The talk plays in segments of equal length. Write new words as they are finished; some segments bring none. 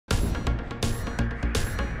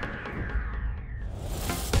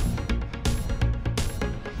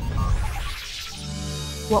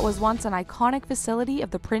What was once an iconic facility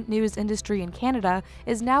of the print news industry in Canada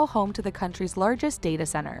is now home to the country's largest data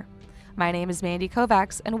center. My name is Mandy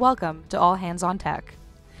Kovacs, and welcome to All Hands on Tech.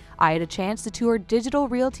 I had a chance to tour Digital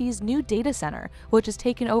Realty's new data center, which has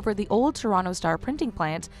taken over the old Toronto Star printing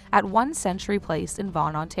plant at 1 Century Place in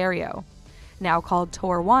Vaughan, Ontario. Now called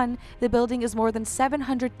Tor 1, the building is more than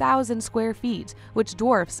 700,000 square feet, which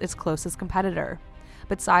dwarfs its closest competitor.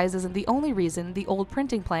 But size isn't the only reason the old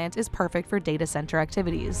printing plant is perfect for data center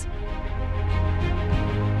activities.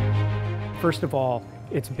 First of all,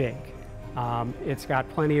 it's big. It's got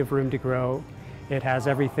plenty of room to grow. It has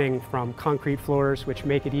everything from concrete floors, which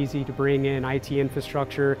make it easy to bring in IT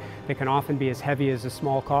infrastructure that can often be as heavy as a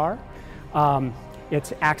small car.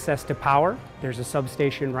 It's access to power. There's a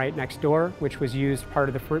substation right next door, which was used part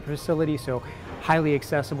of the facility, so highly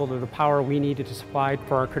accessible to the power we needed to supply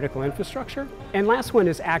for our critical infrastructure. And last one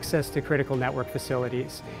is access to critical network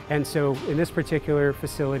facilities. And so in this particular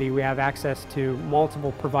facility, we have access to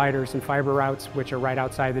multiple providers and fiber routes, which are right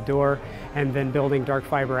outside the door, and then building dark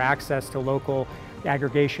fiber access to local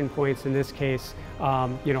aggregation points, in this case,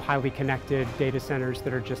 highly connected data centers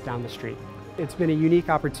that are just down the street. It's been a unique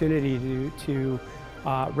opportunity to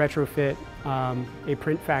retrofit a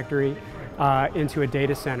print factory into a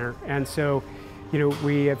data center. And so,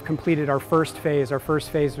 we have completed our first phase. Our first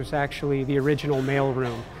phase was actually the original mail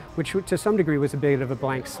room, which to some degree was a bit of a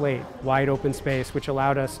blank slate, wide open space, which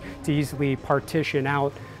allowed us to easily partition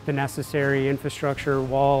out the necessary infrastructure,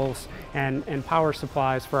 walls, and power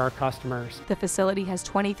supplies for our customers. The facility has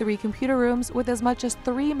 23 computer rooms with as much as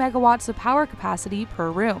 3 megawatts of power capacity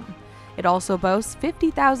per room. It also boasts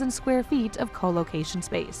 50,000 square feet of co-location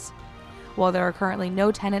space. While there are currently no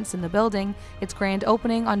tenants in the building, its grand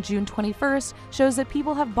opening on June 21st shows that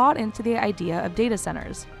people have bought into the idea of data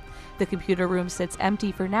centers. The computer room sits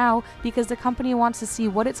empty for now because the company wants to see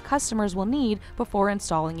what its customers will need before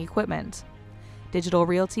installing equipment. Digital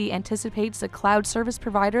Realty anticipates that cloud service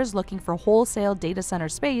providers looking for wholesale data center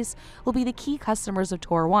space will be the key customers of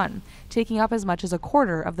Tor 1, taking up as much as a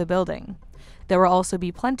quarter of the building. There will also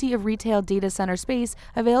be plenty of retail data center space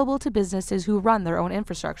available to businesses who run their own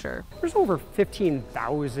infrastructure. There's over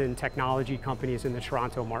 15,000 technology companies in the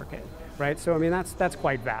Toronto market, right? So that's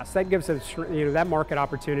quite vast. That gives us, that market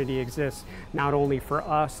opportunity exists not only for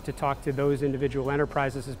us to talk to those individual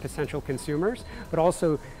enterprises as potential consumers, but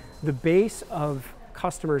also the base of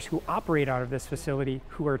customers who operate out of this facility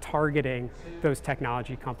who are targeting those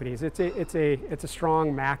technology companies. It's a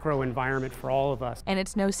strong macro environment for all of us. And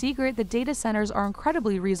it's no secret that data centers are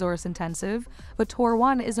incredibly resource intensive, but Tor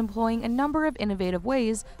 1 is employing a number of innovative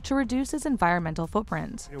ways to reduce its environmental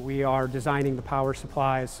footprint. We are designing the power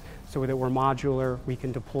supplies so that we're modular. We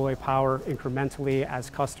can deploy power incrementally as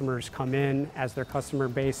customers come in, as their customer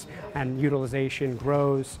base and utilization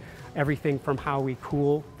grows. Everything from how we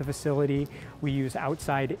cool the facility. We use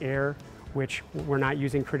outside air, which we're not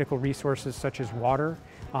using critical resources such as water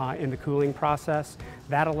in the cooling process.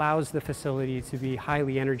 That allows the facility to be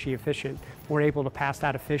highly energy efficient. We're able to pass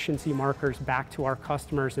that efficiency markers back to our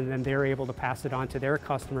customers, and then they're able to pass it on to their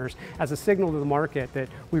customers as a signal to the market that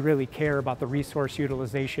we really care about the resource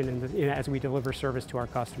utilization as we deliver service to our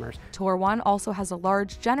customers. Tor 1 also has a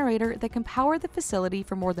large generator that can power the facility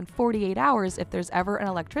for more than 48 hours if there's ever an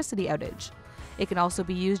electricity outage. It can also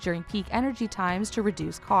be used during peak energy times to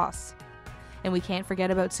reduce costs. And we can't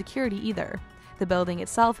forget about security either. The building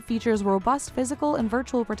itself features robust physical and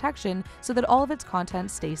virtual protection so that all of its content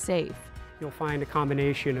stays safe. You'll find a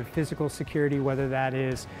combination of physical security, whether that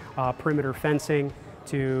is perimeter fencing,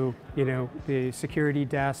 to the security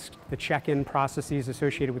desk, the check-in processes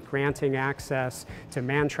associated with granting access, to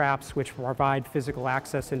man traps, which provide physical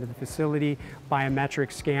access into the facility,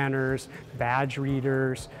 biometric scanners, badge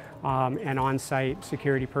readers, and on-site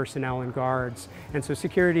security personnel and guards. And so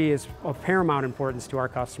security is of paramount importance to our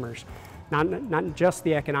customers. Not just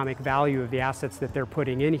the economic value of the assets that they're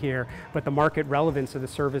putting in here, but the market relevance of the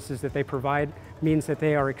services that they provide means that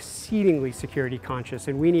they are exceedingly security conscious,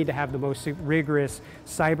 and we need to have the most rigorous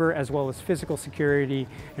cyber as well as physical security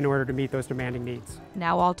in order to meet those demanding needs.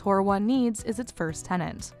 Now all Tor 1 needs is its first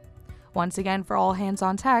tenant. Once again, for All Hands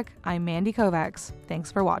on Tech, I'm Mandy Kovacs. Thanks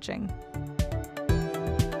for watching.